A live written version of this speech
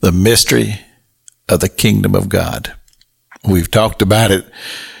the mystery of the kingdom of God. We've talked about it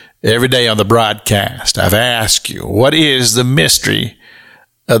every day on the broadcast. I've asked you, what is the mystery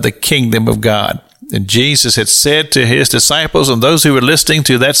of the kingdom of God? And Jesus had said to his disciples and those who were listening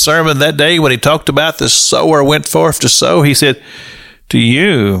to that sermon that day when he talked about the sower went forth to sow, he said, to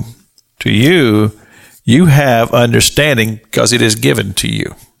you, you have understanding because it is given to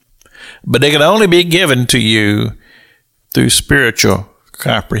you. But it can only be given to you through spiritual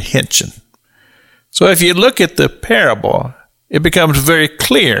comprehension. So if you look at the parable, it becomes very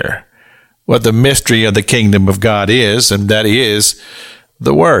clear what the mystery of the kingdom of God is, and that is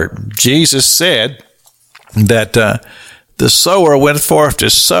the Word. Jesus said that the sower went forth to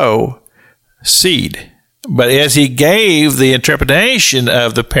sow seed. But as he gave the interpretation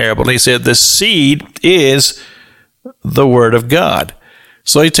of the parable, he said the seed is the Word of God.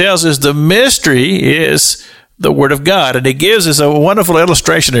 So he tells us the mystery is the Word of God. And he gives us a wonderful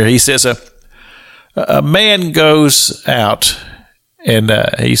illustration here. He says a man goes out and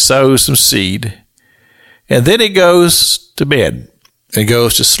he sows some seed, and then he goes to bed and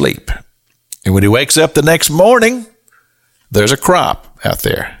goes to sleep. And when he wakes up the next morning, there's a crop out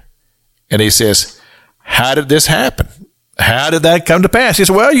there. And he says, how did this happen? How did that come to pass? He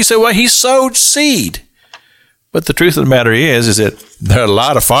said, well, he sowed seed. But the truth of the matter is that there are a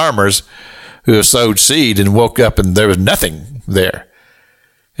lot of farmers who have sowed seed and woke up and there was nothing there.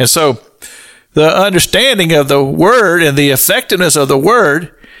 And so the understanding of the Word and the effectiveness of the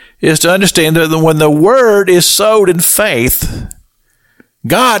Word is to understand that when the Word is sowed in faith,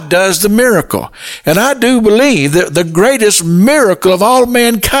 God does the miracle. And I do believe that the greatest miracle of all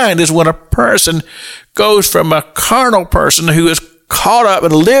mankind is when a person goes from a carnal person who is caught up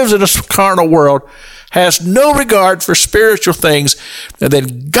and lives in a carnal world, has no regard for spiritual things, and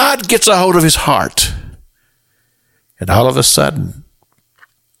then God gets a hold of his heart. And all of a sudden,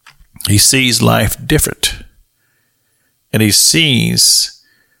 he sees life different. And he sees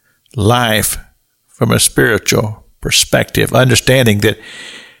life from a spiritual perspective, understanding that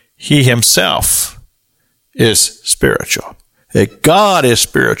he himself is spiritual, that God is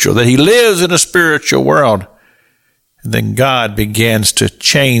spiritual, that he lives in a spiritual world. And then God begins to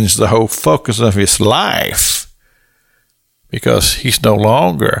change the whole focus of his life because he's no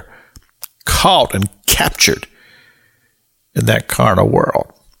longer caught and captured in that carnal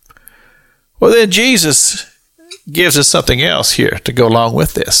world. Well, then Jesus gives us something else here to go along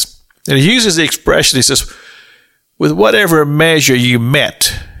with this. And he uses the expression, he says, with whatever measure you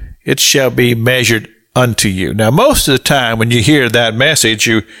met, it shall be measured unto you. Now, most of the time when you hear that message,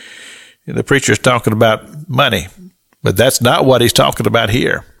 the preacher is talking about money. But that's not what he's talking about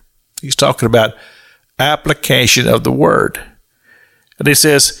here. He's talking about application of the Word. And he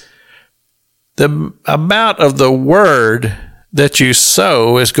says, the amount of the Word that you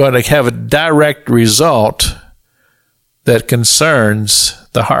sow is going to have a direct result that concerns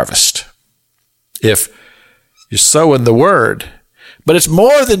the harvest. If you sow in the Word, but it's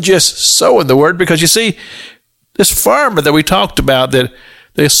more than just sowing the Word, because you see, this farmer that we talked about, that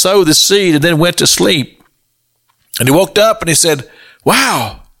they sowed the seed and then went to sleep. And he woke up and he said,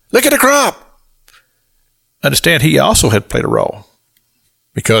 wow, look at the crop. Understand, he also had played a role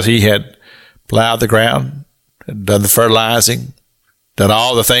because he had plowed the ground, had done the fertilizing, done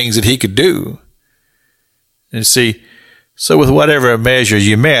all the things that he could do. And see, so with whatever measure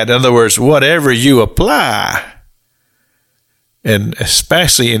you met, in other words, whatever you apply, and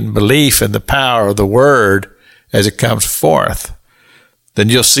especially in belief in the power of the Word as it comes forth, then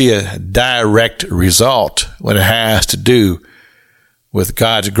you'll see a direct result when it has to do with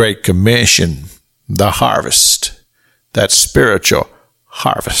God's great commission, the harvest, that spiritual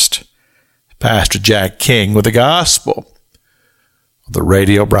harvest. Pastor Jack King with the gospel of the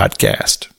radio broadcast.